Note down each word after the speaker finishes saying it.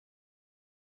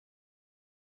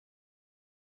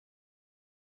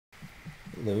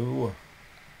Hello.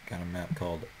 Got a map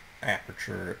called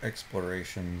Aperture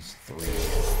Explorations 3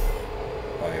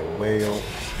 by Wail.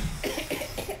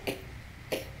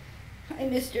 Hi,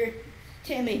 Mr.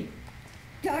 Timmy.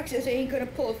 Doc says I ain't gonna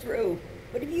pull through.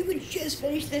 But if you could just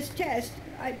finish this test,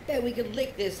 I bet we could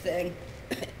lick this thing.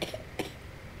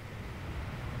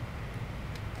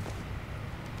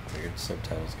 Weird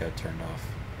subtitles got turned off.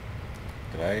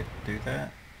 Did I do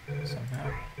that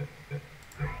somehow?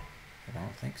 I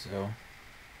don't think so.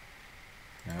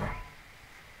 No.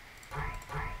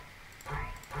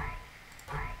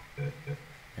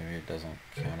 Maybe it doesn't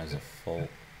count as a full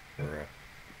or a...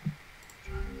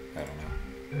 I don't know.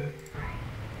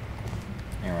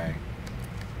 Anyway.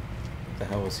 What the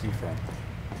hell was he from?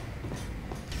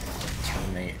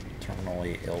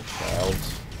 Terminally ill child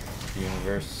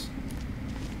universe?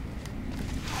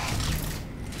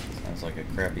 Sounds like a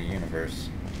crappy universe.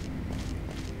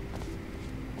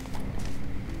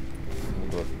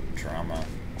 Filled with drama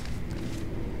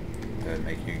that would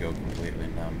make you go completely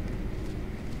numb.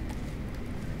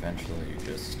 Eventually you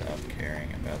just stop caring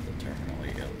about the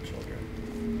terminally ill children.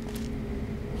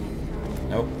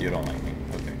 Nope, you don't like me.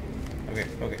 Okay.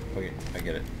 Okay, I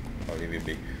get it. I'll leave you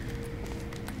be.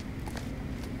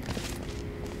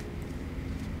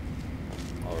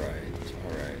 Alright.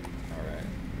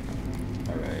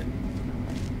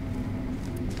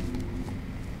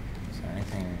 Is there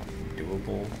anything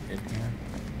doable in here?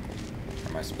 Or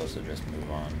am I supposed to just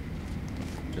move on?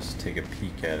 Just take a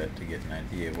peek at it to get an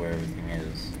idea of where everything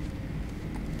is?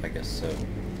 I guess so.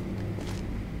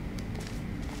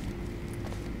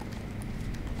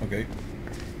 Okay.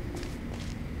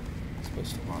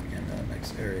 Supposed to walk into the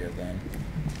next area then.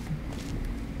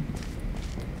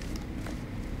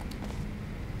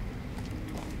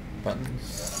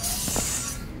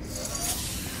 Buttons.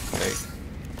 Okay.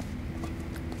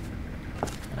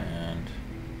 And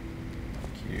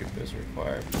cube is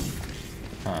required.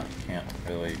 Huh, can't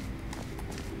really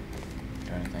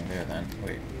do anything there then.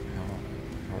 Wait,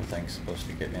 how are things supposed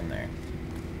to get in there?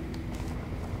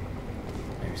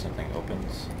 Maybe something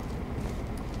opens.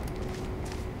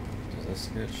 Does this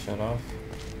get shut off?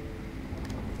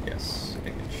 Yes,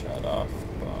 it gets shut off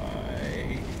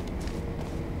by...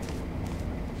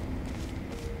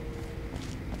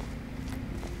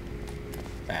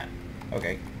 that.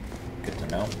 Okay, good to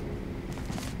know.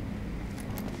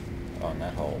 Oh, and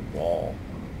that whole wall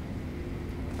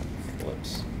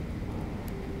flips.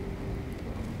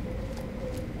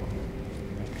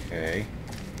 Okay.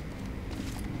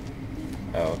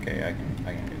 Oh, okay, I can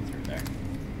get through there.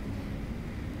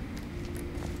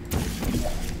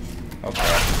 Oh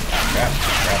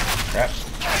crap.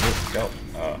 Let's go.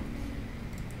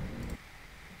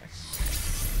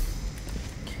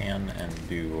 Can and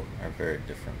do are very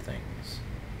different things.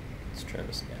 Let's try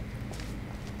this again.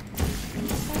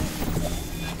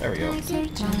 There we go. Okay,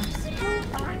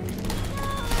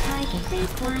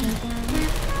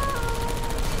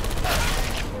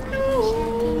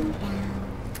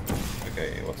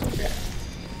 what's up here?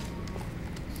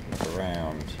 Let's look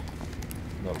around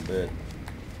a little bit.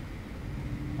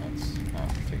 That's not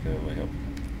particularly helpful.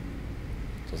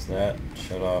 Does that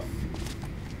shut off?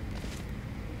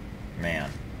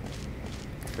 Man.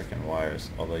 Freaking wires.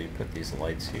 Although you put these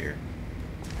lights here,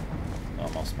 it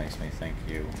almost makes me think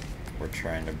you were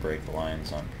trying to break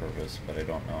lines on purpose, but I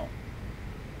don't know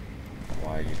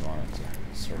why you'd want it to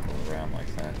circle around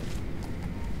like that.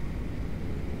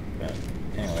 But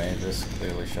anyway, this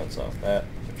clearly shuts off that,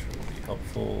 which will be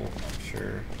helpful, I'm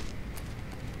sure.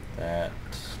 That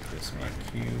gives me a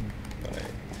cube, but I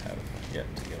have yet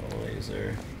to get a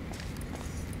laser.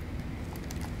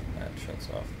 That shuts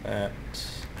off that.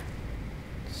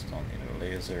 Still need a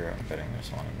laser. I'm betting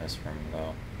there's one in this room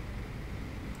though.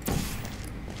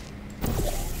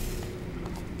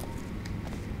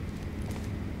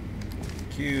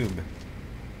 Cube.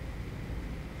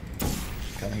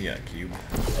 Come here, cube.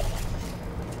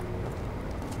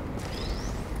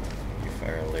 You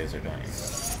fire a laser, don't you?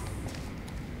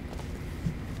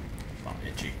 Oh,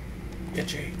 itchy.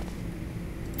 Itchy!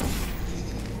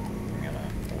 I'm gonna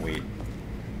wait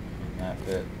on that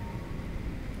bit.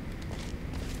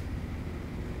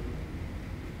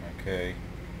 Okay. I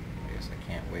guess I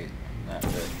can't wait on that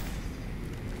bit.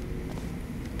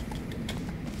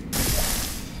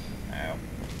 Ow.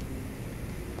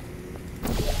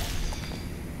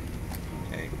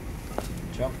 Okay.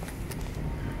 Jump.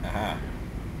 Aha.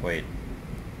 Wait.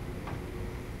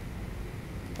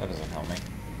 That doesn't help me.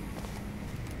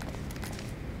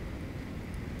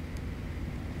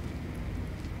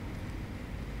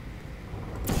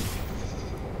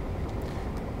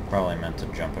 Probably meant to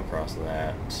jump across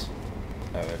that.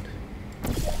 That would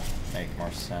make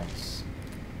more sense.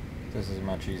 This is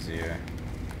much easier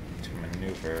to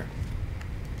maneuver,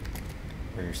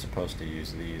 where you're supposed to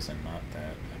use these and not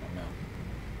that. I don't know.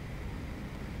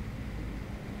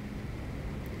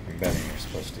 I'm betting you're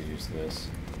supposed to use this.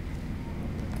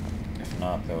 If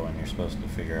not, though, and you're supposed to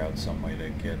figure out some way to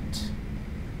get...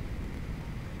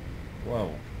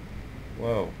 Whoa.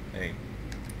 Whoa. Hey.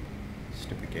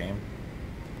 Stupid game.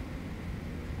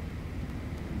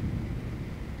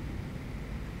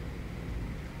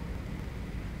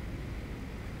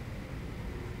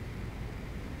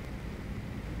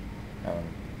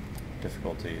 Having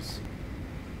difficulties.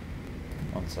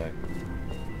 One sec.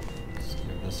 Let's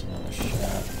give this another shot.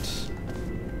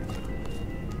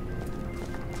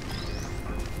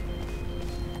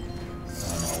 I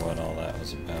don't know what all that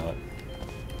was about.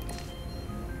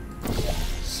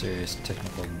 Serious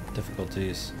technical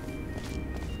difficulties.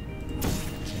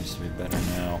 Seems to be better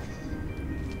now.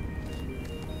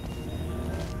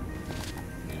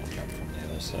 I'm gonna jump from the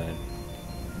other side.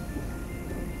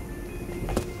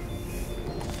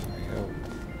 There we go.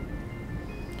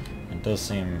 It does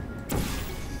seem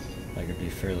like it'd be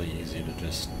fairly easy to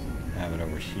just have it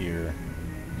over here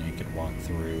and you could walk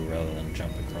through rather than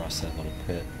jump across that little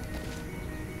pit.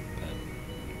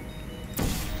 But,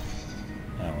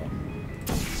 oh well.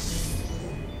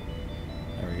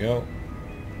 There we go.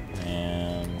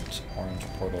 And orange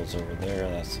portal's over there.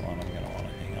 That's the one I'm going to want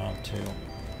to hang on to.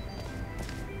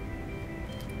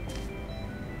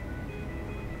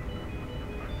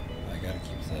 I gotta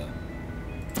keep that.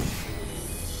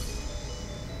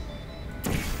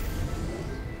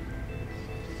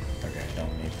 Okay, I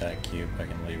don't need that cube. I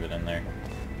can leave it in there.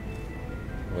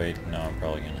 Wait, no, I'm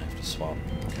probably going to have to swap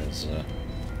because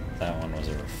that one was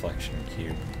a reflection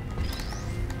cube.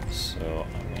 So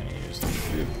I'm going to use the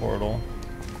food portal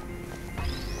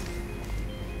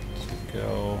to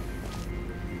go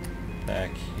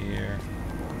back here.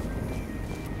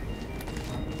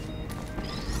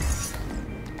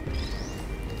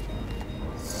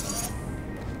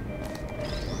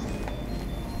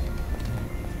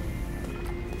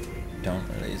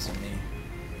 Don't laser me.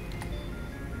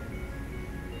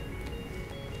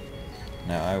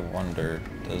 Now I wonder,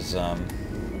 does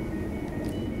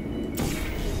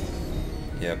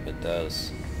yep, it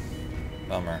does.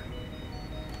 Bummer.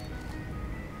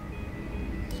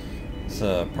 It's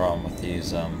a problem with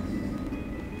these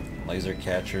laser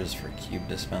catchers for cube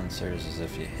dispensers is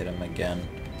if you hit them again,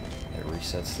 it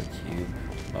resets the cube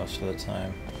most of the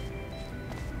time.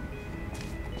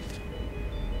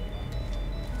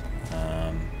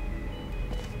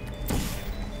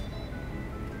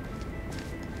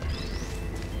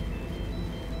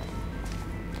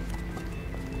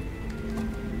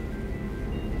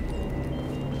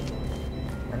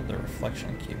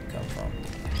 Reflection cube come from?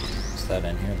 Is that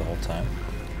in here the whole time?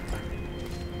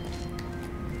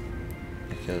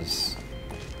 Because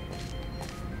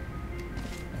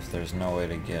if there's no way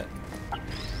to get...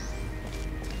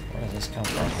 Where does this come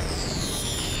from?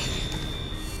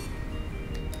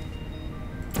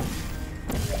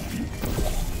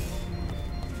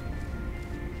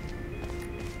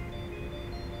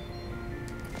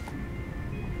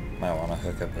 Might want to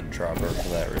hook up a dropper for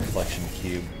that reflection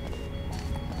cube.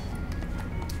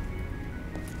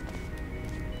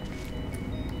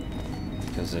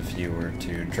 Because if you were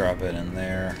to drop it in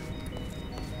there,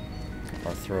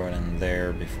 or throw it in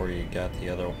there before you got the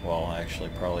other, well, actually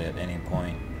probably at any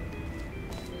point.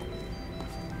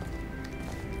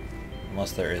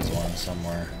 Unless there is one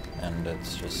somewhere, and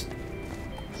it's just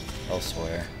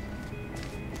elsewhere.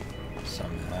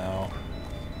 Somehow.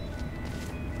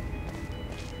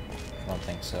 I don't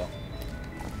think so.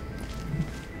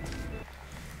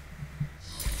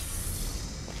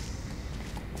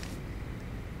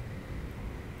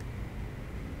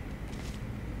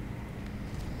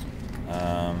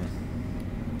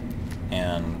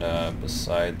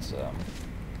 Besides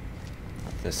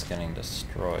this getting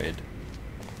destroyed,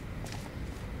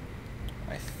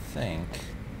 I think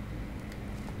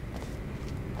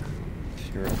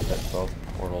if you were to put both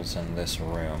portals in this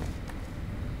room,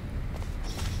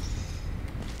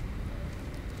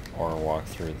 or walk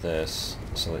through this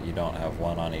so that you don't have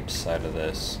one on each side of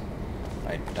this,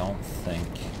 I don't think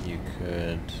you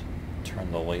could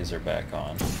turn the laser back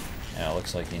on. And it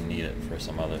looks like you need it for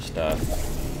some other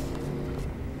stuff.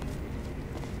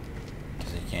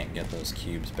 Can't get those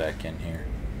cubes back in here.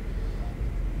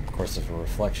 Of course, if a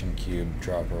reflection cube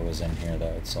dropper was in here,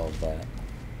 that would solve that.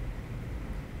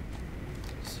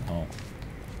 So,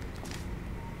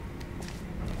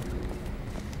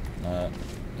 not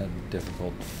a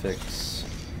difficult fix.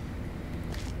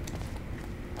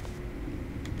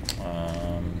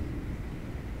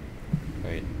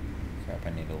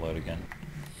 again.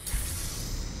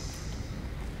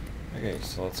 Okay,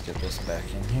 so let's get this back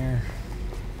in here.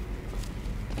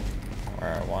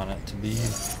 Where I want it to be.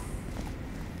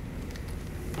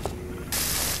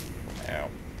 Ow.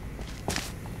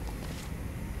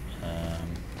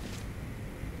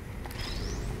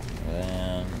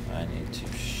 Then I need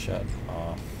to shut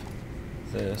off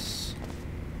this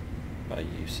by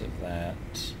use of that.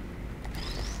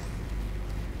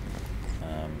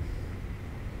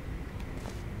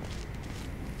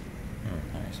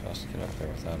 How are you supposed to get up there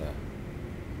without a...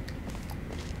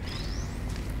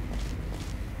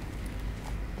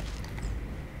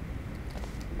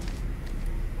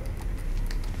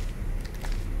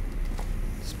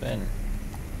 spin?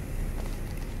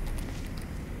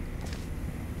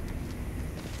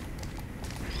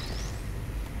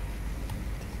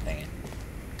 Dang it.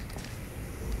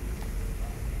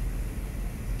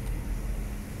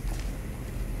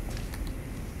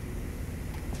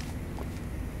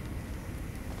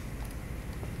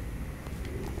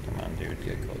 Come on, dude,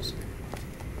 get closer.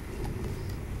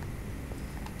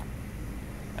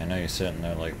 I know you're sitting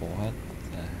there like, what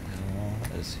the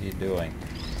hell is he doing?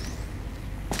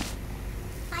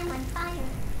 I'm on fire.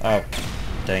 Oh,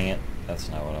 dang it. That's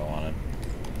not what I wanted.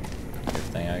 Good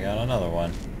thing I got another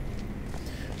one.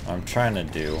 What I'm trying to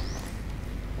do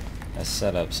is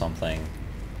set up something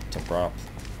to prop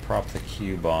the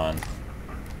cube on.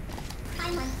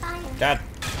 I'm on fire. God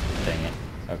dang it.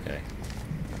 Okay.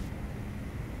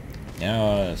 You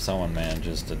know what? If someone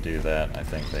manages to do that, I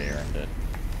think they earned it.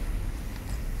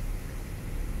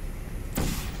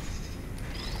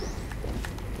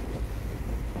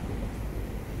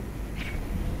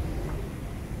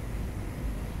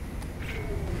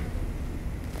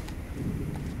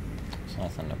 There's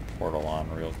nothing to portal on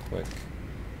real quick.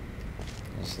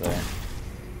 Is there?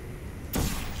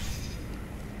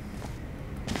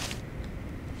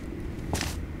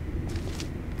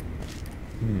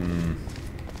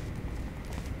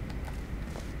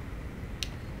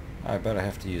 I bet I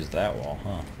have to use that wall,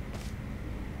 huh?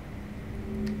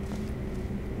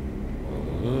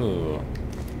 Ooh.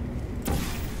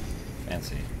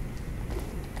 Fancy.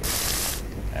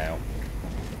 Ow.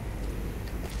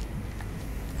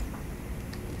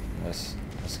 This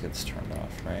gets turned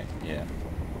off, right? Yeah.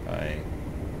 By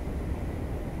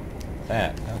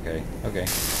that. Okay. Okay.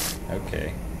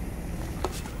 Okay.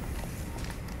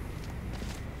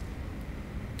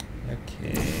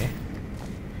 Okay.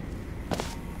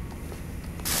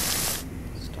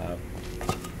 Stop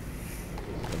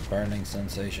the burning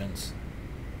sensations.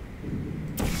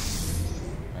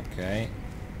 Okay.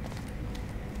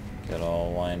 Get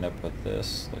all lined up with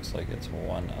this. Looks like it's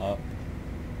one up.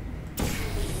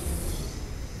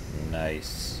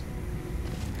 Nice.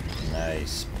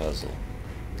 Nice puzzle.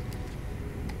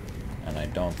 And I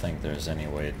don't think there's any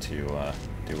way to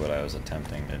do what I was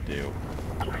attempting to do.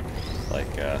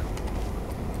 Like,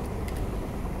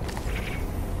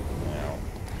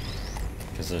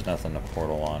 because there's nothing to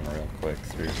portal on real quick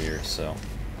through here, so.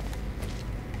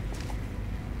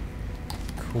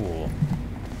 Cool.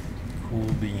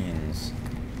 Cool beans.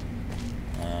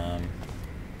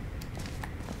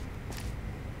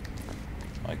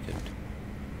 I could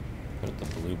put the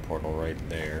blue portal right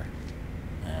there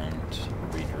and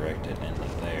redirect it into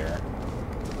there.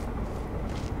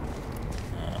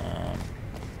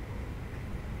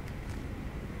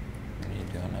 What are you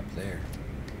doing up there?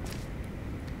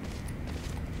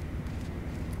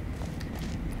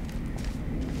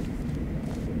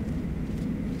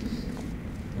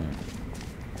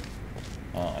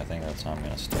 Well, I think that's how I'm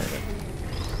going to start it.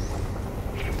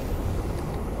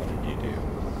 What did you do?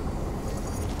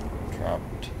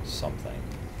 Dropped something.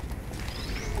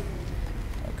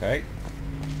 Okay.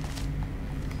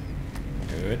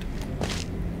 Good.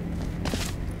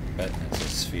 But it's a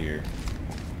sphere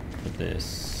for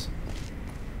this.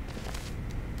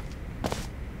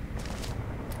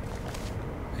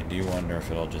 I do wonder if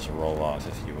it'll just roll off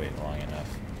if you wait long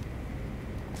enough.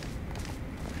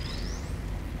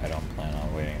 I don't plan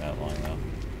on waiting that long though.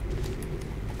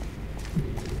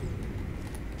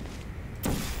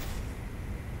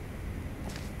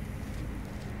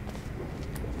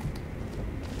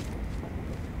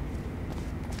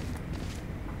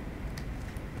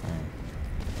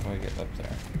 How do I get up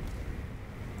there?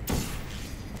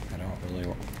 I don't really...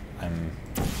 I'm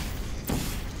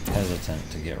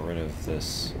hesitant to get rid of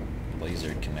this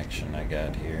laser connection I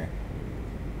got here.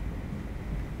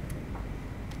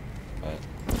 But...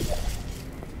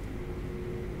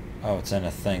 oh, it's in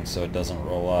a thing so it doesn't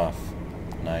roll off.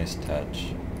 Nice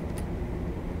touch.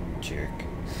 Jerk.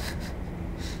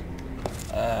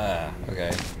 Ah,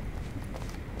 okay.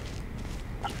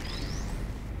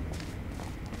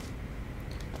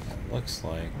 looks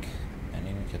like I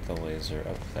need to get the laser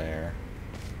up there.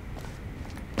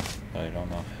 But I don't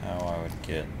know how I would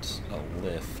get a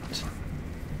lift.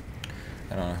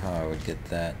 I don't know how I would get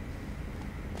the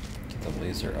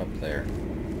laser up there.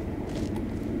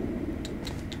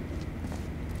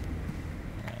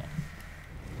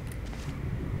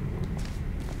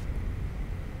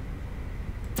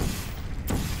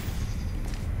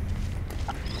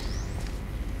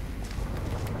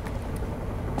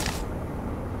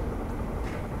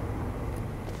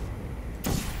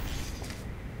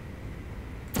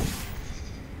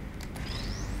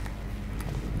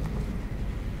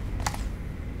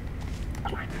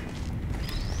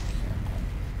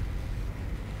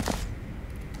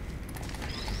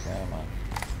 Come on.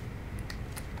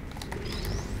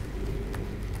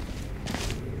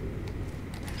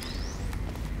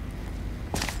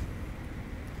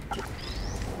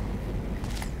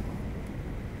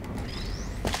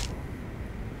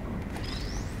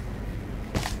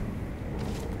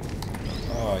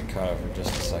 Oh, I caught it for just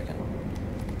a second.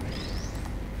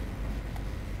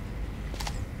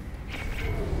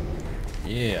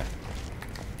 Yeah.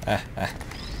 Ah, ah.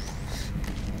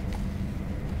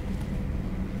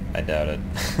 I doubt it.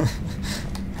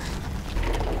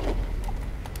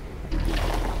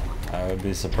 I would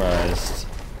be surprised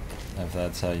if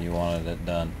that's how you wanted it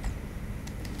done.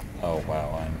 Oh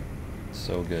wow, I'm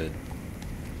so good.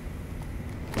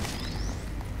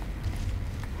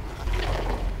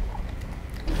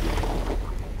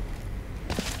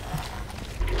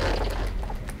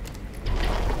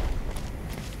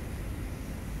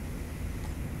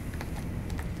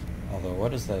 Although,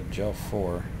 what is that gel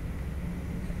for?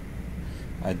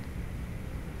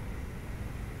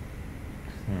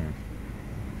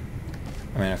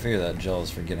 I mean, I figure that gel is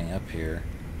for getting up here,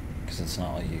 because it's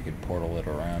not like you could portal it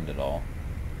around at all.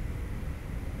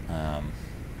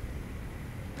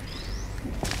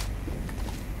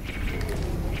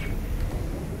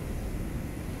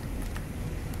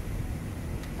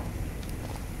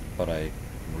 But I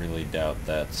really doubt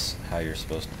that's how you're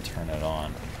supposed to turn it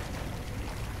on.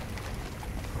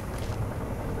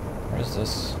 Where does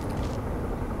this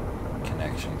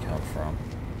connection come from?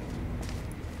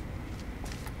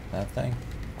 That thing?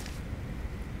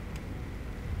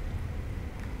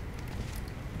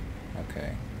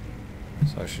 Okay.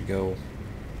 So I should go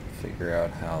figure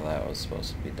out how that was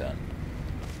supposed to be done.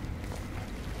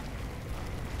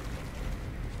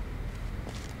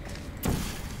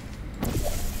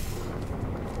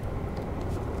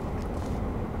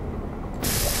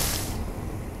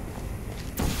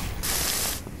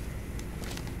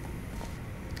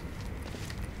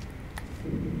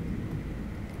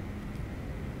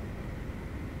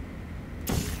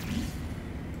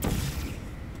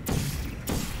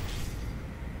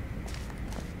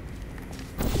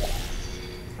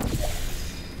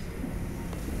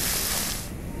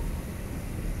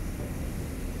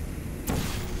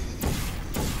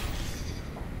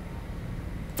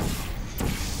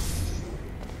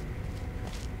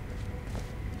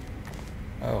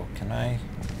 Oh, can I?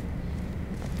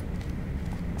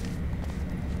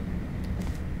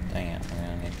 Dang it, I'm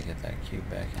gonna need to get that cube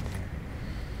back in here.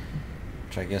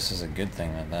 Which I guess is a good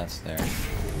thing that that's there.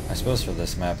 I suppose for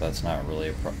this map that's not really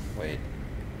a wait.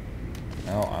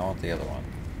 No, I want the other one.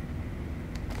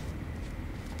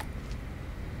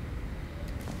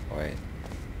 Wait.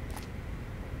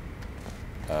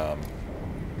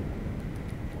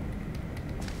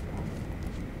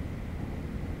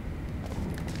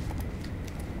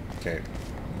 Okay.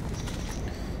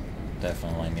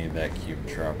 Definitely need that cube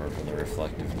dropper for the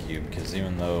reflective cube, because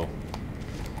even though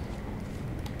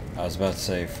I was about to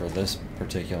say for this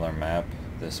particular map,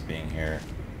 this being here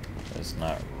is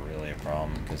not really a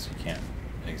problem because you can't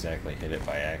exactly hit it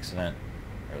by accident,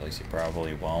 or at least you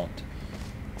probably won't,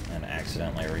 and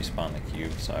accidentally respawn the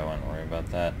cube, so I wouldn't worry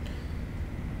about that.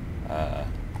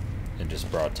 It just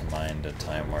brought to mind a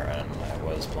time where I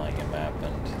was playing a map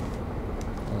and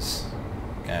it was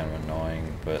kind of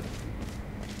annoying, but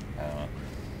I don't know,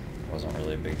 it wasn't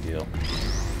really a big deal.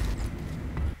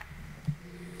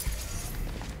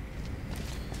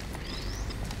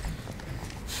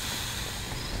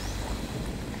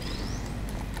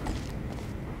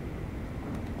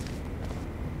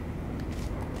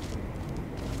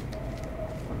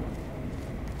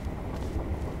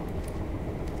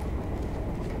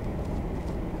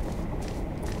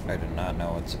 I do not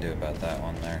know what to do about that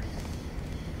one there.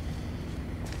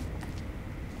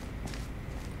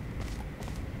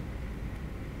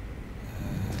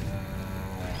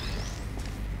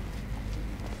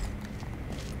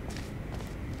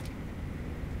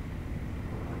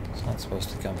 It's not supposed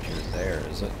to come through there,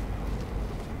 is it?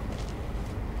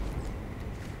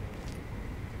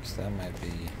 So that might be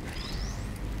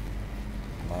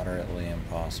moderately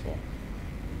impossible.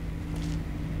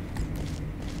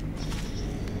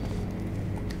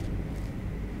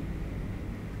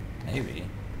 Maybe.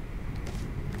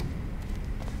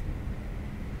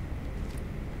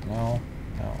 No,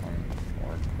 that one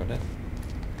worked, would it?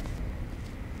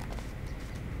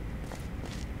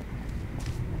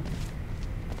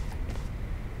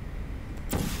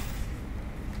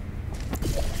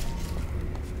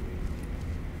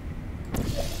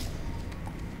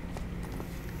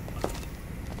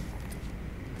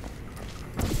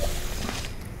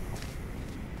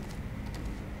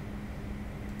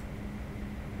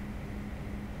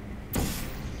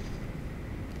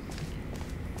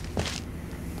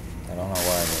 I don't know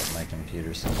why, but my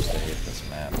computer seems to hate this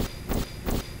map.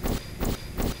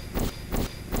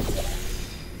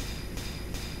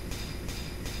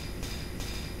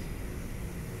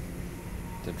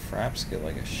 Did Fraps get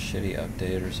like a shitty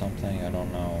update or something? I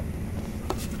don't know.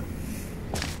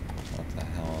 What the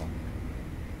hell?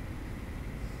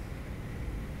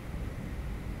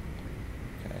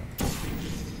 Okay.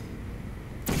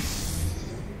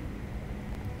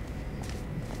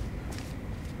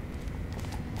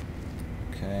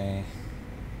 Okay.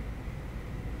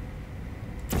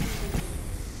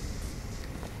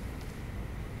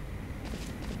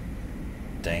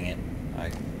 Dang it. I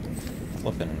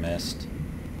flippin' missed.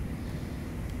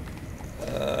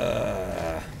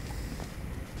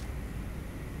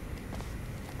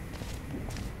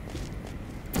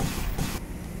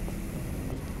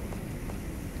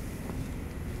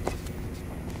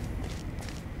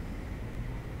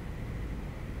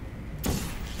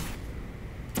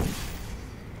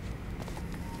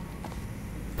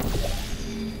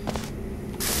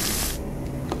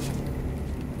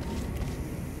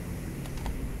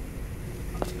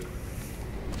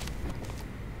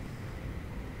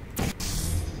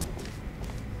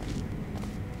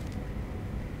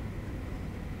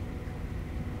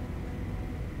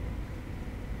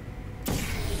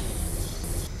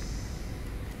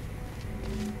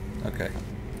 Okay.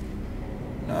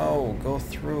 No, go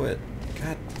through it.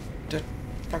 God,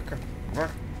 fucker.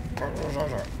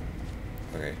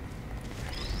 Okay.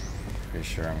 Pretty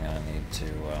sure I'm gonna need to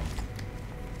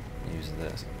use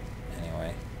this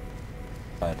anyway.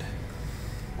 But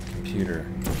computer,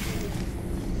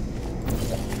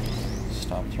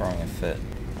 stop throwing a fit.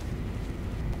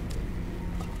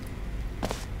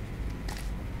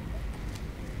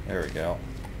 There we go.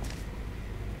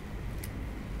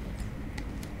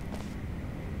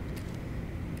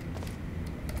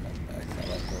 Back that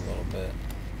up a little bit.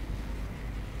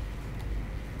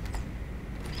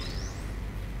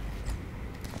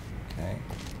 Okay.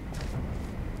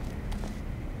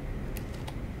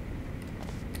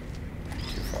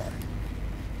 Too far.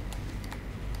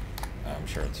 I'm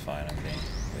sure it's fine. I'm being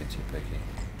way too picky.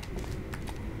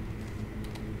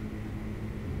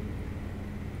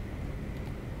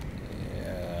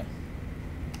 Yeah,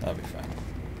 that'll be fine.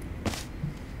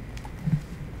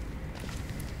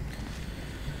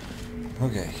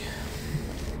 Okay.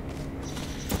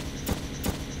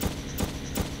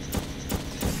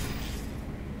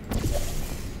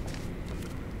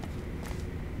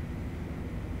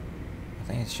 I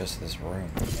think it's just this room.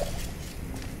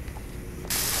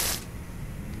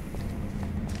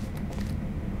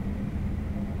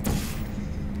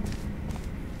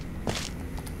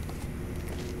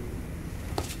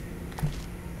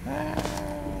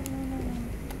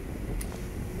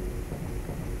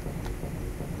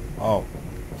 Oh,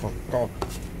 for God.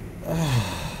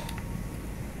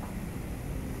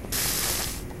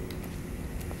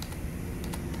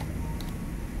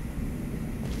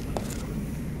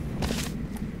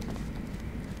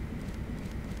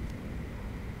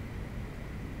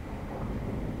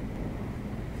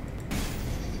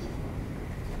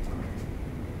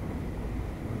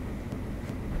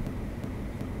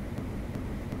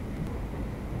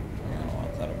 I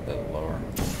want that a bit lower.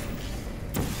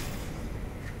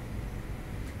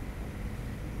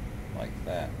 Like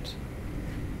that.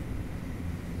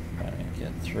 I'm gonna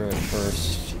get through it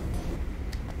first.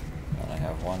 And I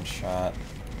have one shot.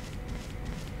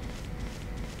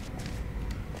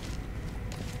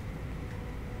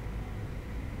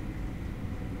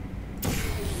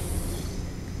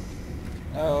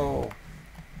 No.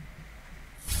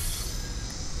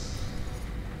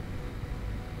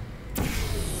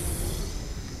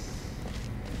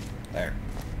 There.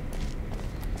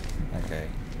 Okay.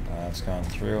 It's gone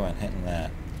through and hitting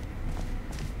that.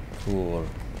 Cool.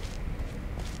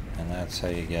 And that's how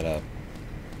you get up.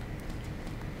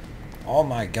 Oh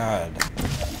my God.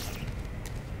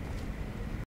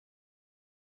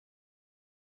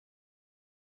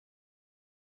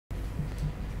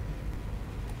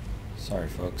 Sorry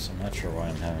folks, I'm not sure why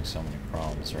I'm having so many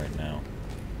problems right now.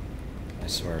 I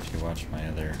swear if you watch my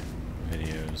other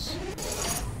videos,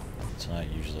 it's not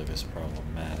usually this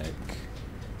problematic.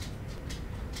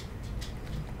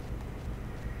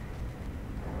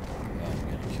 Oh, I'm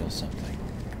gonna kill something.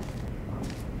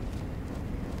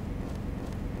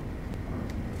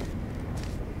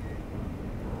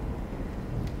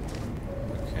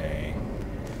 Okay.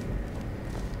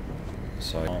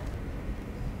 So I don't...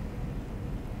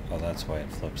 Oh, that's why it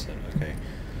flips it. Okay.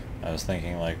 I was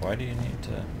thinking, like, why do you need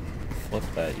to flip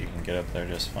that? You can get up there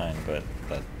just fine, but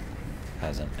that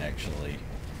hasn't actually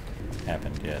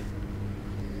happened yet.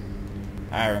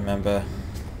 I remember.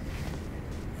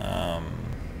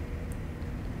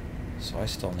 So I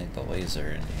still need the laser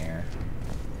in here.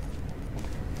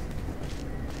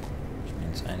 Which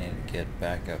means I need to get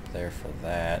back up there for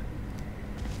that.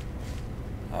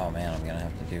 Oh man, I'm gonna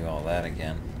have to do all that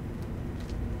again.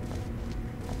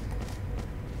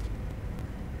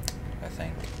 I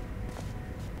think.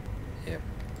 Yep.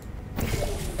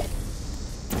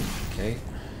 Okay.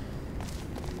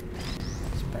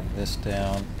 Let's bring this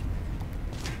down.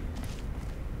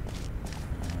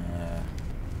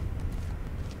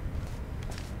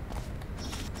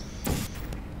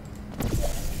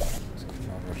 Let's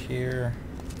come over here.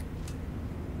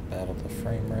 Battle the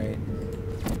frame rate.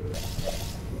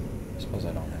 I suppose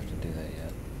I don't have to do that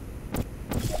yet.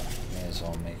 May as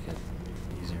well make it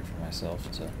easier for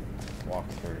myself to walk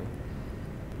through.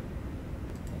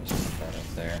 Just put that up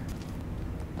there.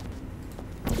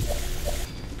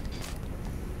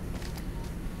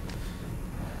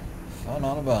 Fun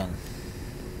on a bun.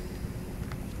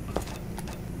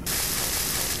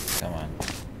 Come on.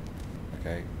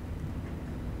 Okay.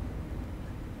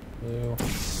 Blue.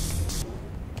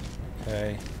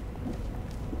 Okay.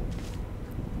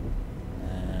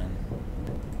 And...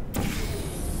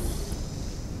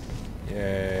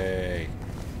 Yay!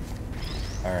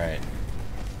 Alright.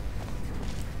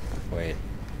 Wait.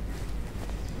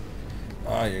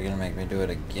 Oh, you're gonna make me do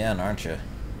it again, aren't you?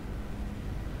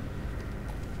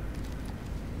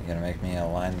 You're gonna make me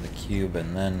align the cube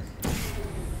and then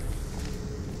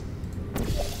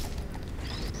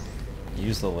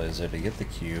use the laser to get the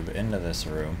cube into this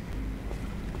room.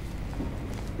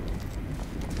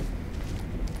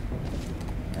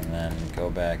 And then go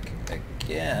back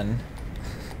again.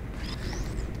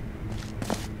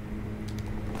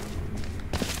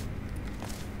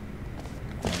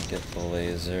 And get the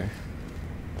laser.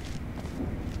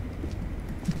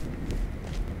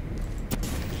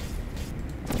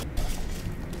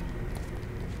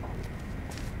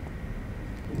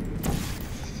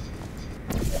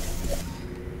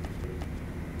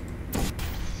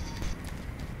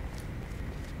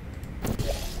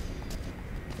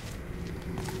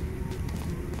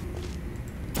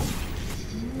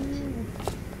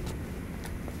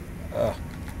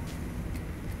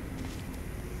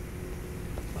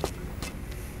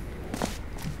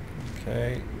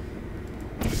 Okay.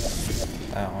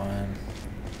 That one.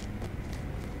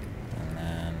 And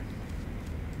then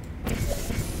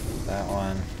that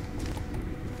one.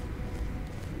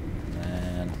 And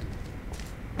then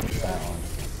that one.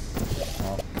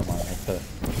 Oh, come on, hit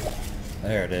the...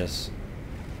 There it is.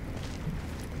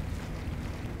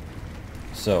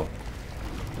 So,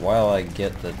 while I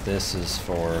get that this is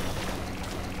for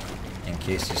in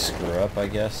case you screw up, I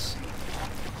guess,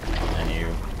 and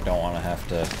you don't want to have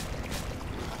to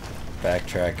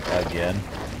backtrack again.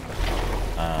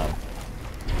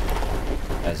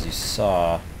 As you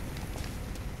saw,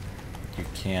 you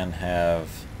can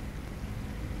have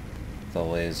the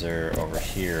laser over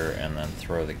here and then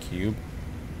throw the cube.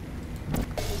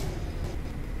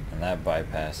 And that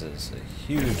bypasses a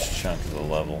huge chunk of the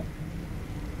level.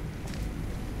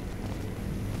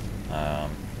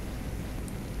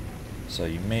 So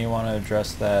you may want to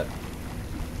address that.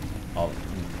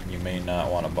 You may not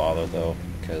want to bother though,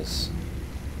 because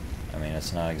I mean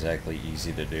it's not exactly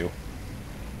easy to do.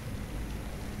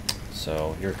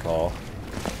 So your call.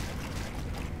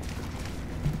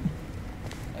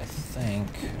 I think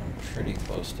I'm pretty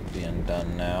close to being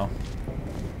done now.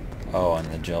 Oh, and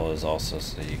the gel is also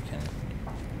so you can...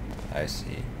 I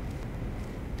see.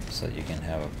 So that you can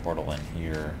have a portal in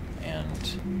here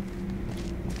and...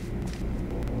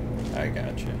 I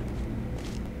gotcha.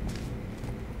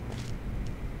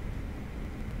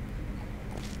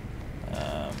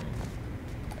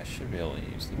 I should be able to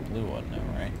use the blue one now,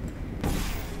 right?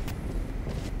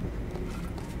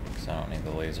 Because I don't need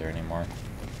the laser anymore.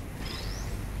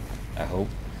 I hope.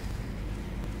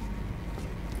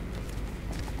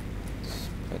 Let's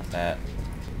put that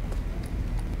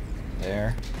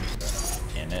there,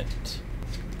 in it,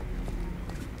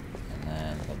 and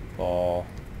And the ball.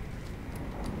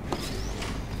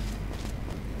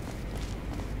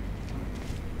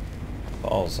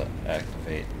 Balls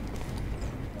activate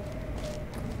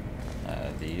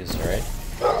these, right?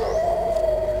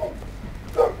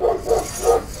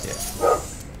 Yeah.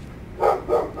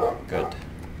 Good.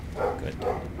 Good.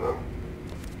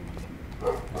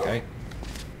 Okay.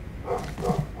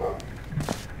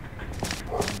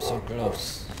 I'm so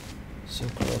close. So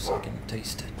close I can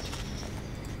taste it.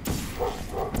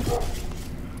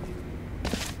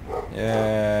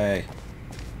 Yay!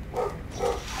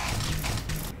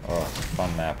 Oh, it's a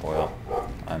fun map, Wail.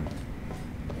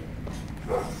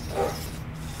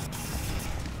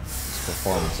 This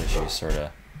performance issue sort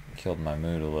of killed my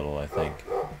mood a little, I think.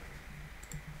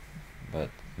 But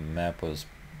the map was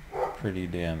pretty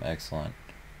damn excellent.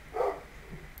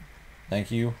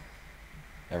 Thank you,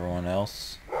 everyone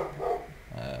else.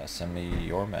 Send me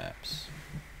your maps.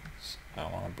 I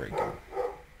want to break them.